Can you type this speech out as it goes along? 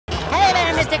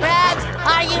Mr. Krabs,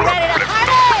 are you ready to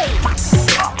party?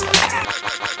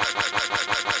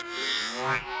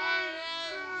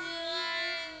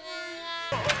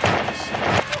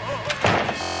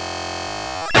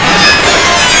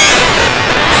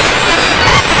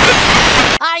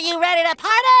 Are you ready to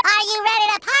party? Are you ready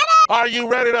to party? Are you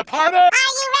ready to party?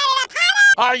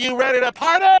 Are you ready to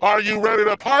party? Are you ready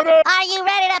to party? Are you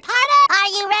ready to party? Are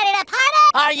you ready to party?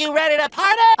 Are you ready to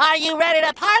party? Are you ready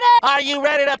to party? Are you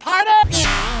ready to party?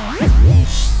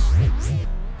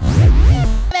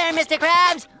 There, Mr.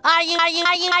 Krabs. Are you?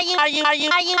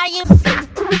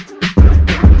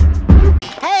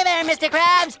 Hey there, Mr.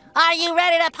 Krabs. Are you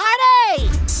ready to party?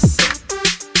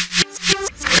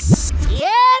 Yeah,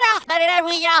 but it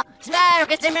we smile,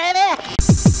 Mr. Maybe.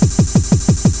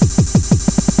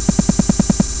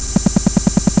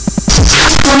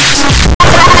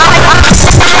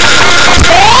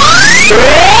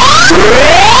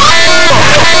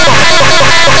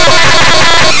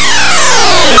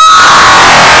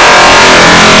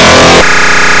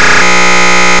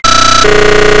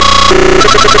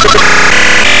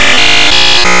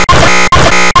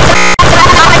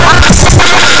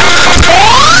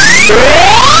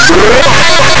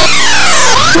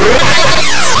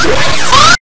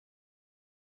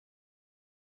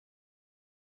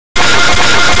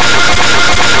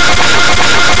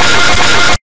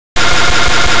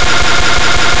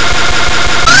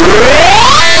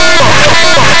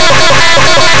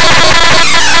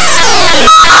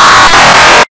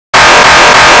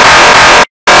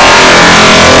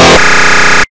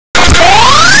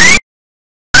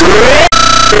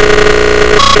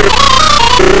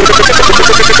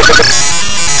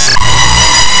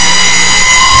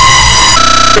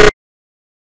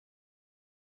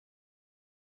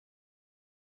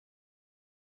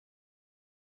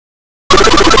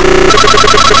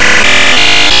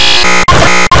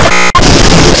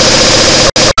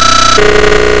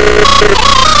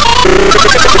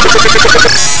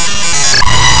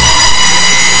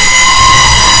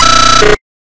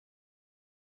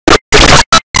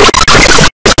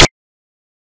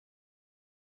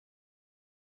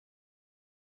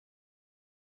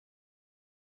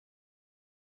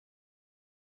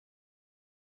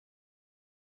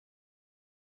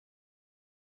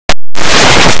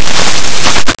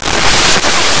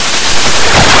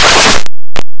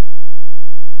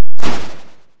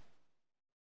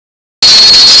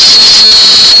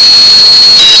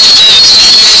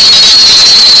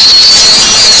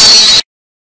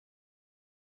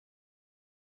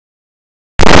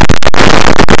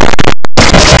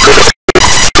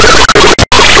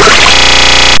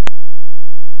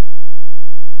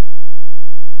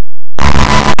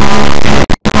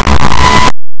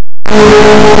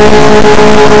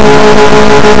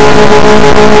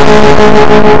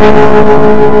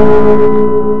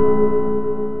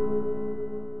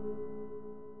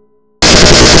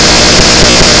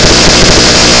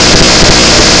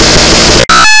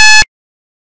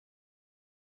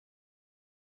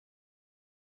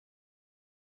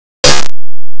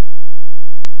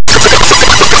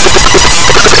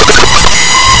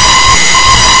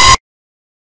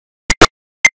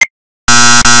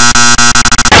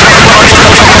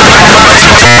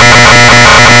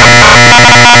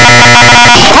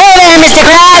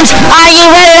 Are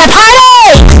you ready?